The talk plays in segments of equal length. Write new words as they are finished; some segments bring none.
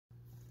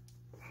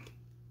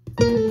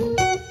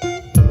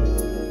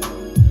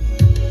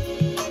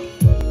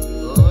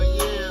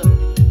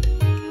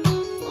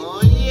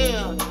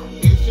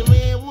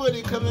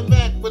Coming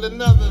back with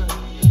another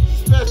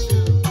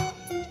special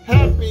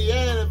happy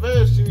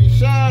anniversary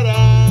shout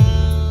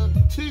out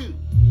to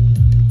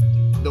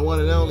the one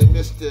and only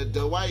Mr.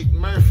 Dwight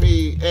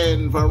Murphy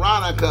and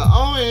Veronica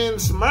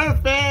Owens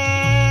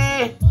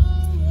Murphy,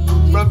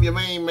 from your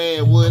main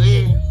man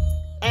Woody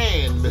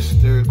and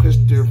Mr.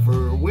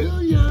 Christopher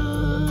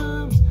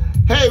Wiliams.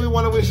 Hey, we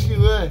want to wish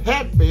you a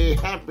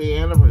happy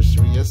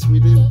anniversary. Yes, we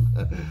do.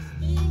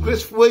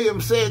 Chris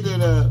Williams said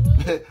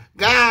that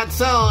God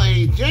saw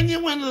a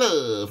genuine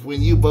love when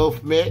you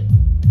both met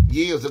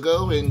years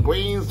ago in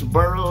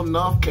Greensboro,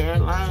 North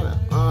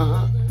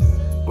Carolina.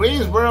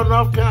 Greensboro,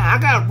 North Carolina. I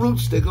got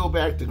roots that go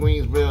back to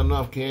Greensboro,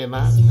 North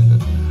Carolina.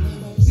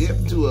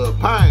 Yep, to a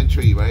pine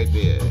tree right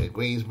there in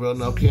Greensboro,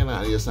 North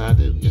Carolina. Yes, I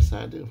do. Yes,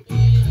 I do.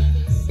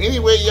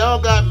 Anyway,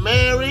 y'all got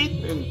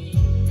married and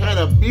had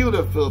a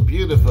beautiful,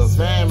 beautiful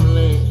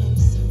family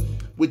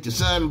with your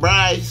son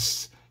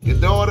Bryce, your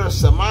daughter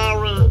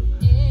Samara,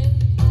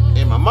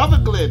 and my mother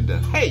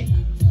Glenda. Hey,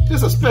 this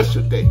is a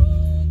special day.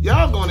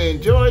 Y'all gonna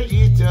enjoy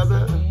each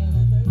other.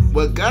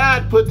 What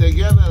God put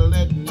together,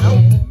 let no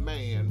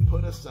man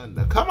put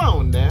asunder. Come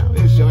on now,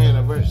 it's your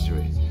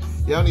anniversary.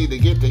 Y'all need to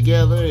get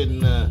together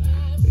and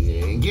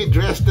get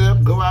dressed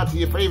up, go out to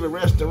your favorite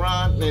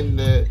restaurant,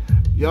 and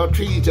y'all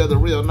treat each other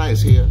real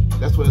nice here.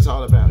 That's what it's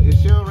all about.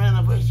 It's your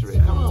anniversary.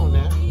 Come on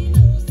now.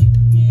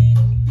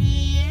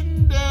 The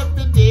end of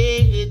the day,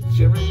 it's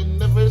your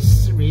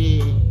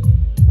anniversary.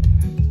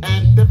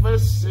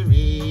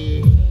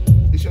 Anniversary.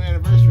 It's your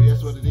anniversary.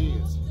 That's what it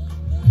is.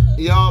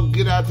 Y'all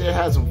get out there,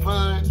 have some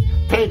fun,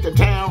 paint the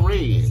town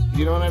red.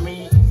 You know what I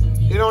mean?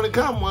 It only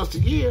comes once a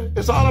year.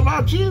 It's all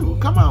about you.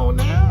 Come on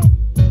now.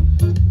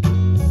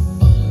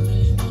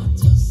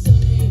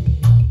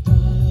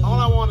 All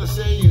I want to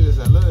say is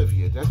I love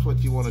you. That's what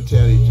you want to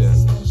tell each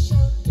other.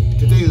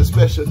 Today's a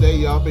special day.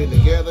 Y'all been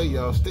together.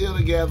 Y'all still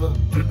together.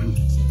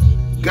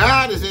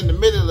 God is in the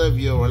middle of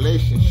your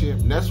relationship,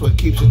 and that's what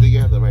keeps it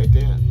together right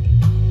there.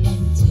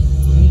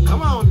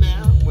 Come on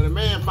now. When a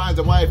man finds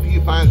a wife, he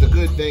finds a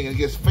good thing and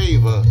gets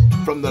favor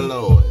from the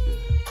Lord.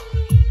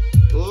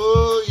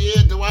 Oh,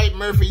 yeah, Dwight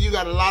Murphy, you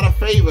got a lot of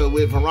favor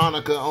with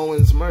Veronica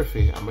Owens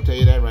Murphy. I'm going to tell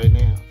you that right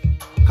now.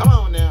 Come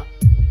on now.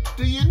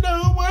 Do you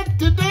know what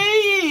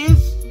today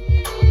is?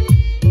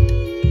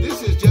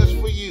 This is just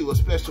for you. A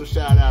special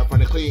shout out from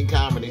the Clean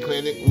Comedy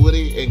Clinic,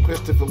 Woody and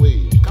Christopher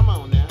Williams. Come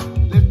on now.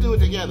 Let's do it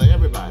together,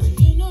 everybody.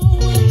 Do you know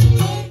what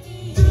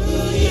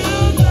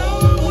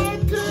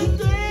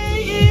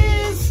today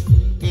is?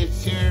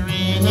 It's your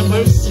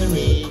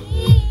anniversary.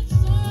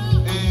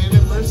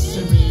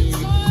 Anniversary.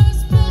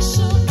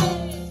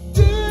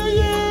 Do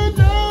you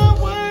know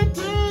what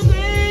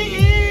today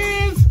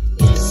is?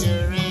 It's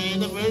your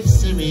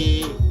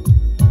anniversary.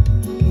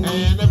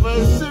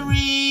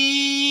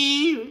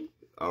 Anniversary.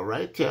 All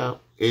right, y'all.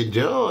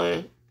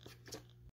 Enjoy.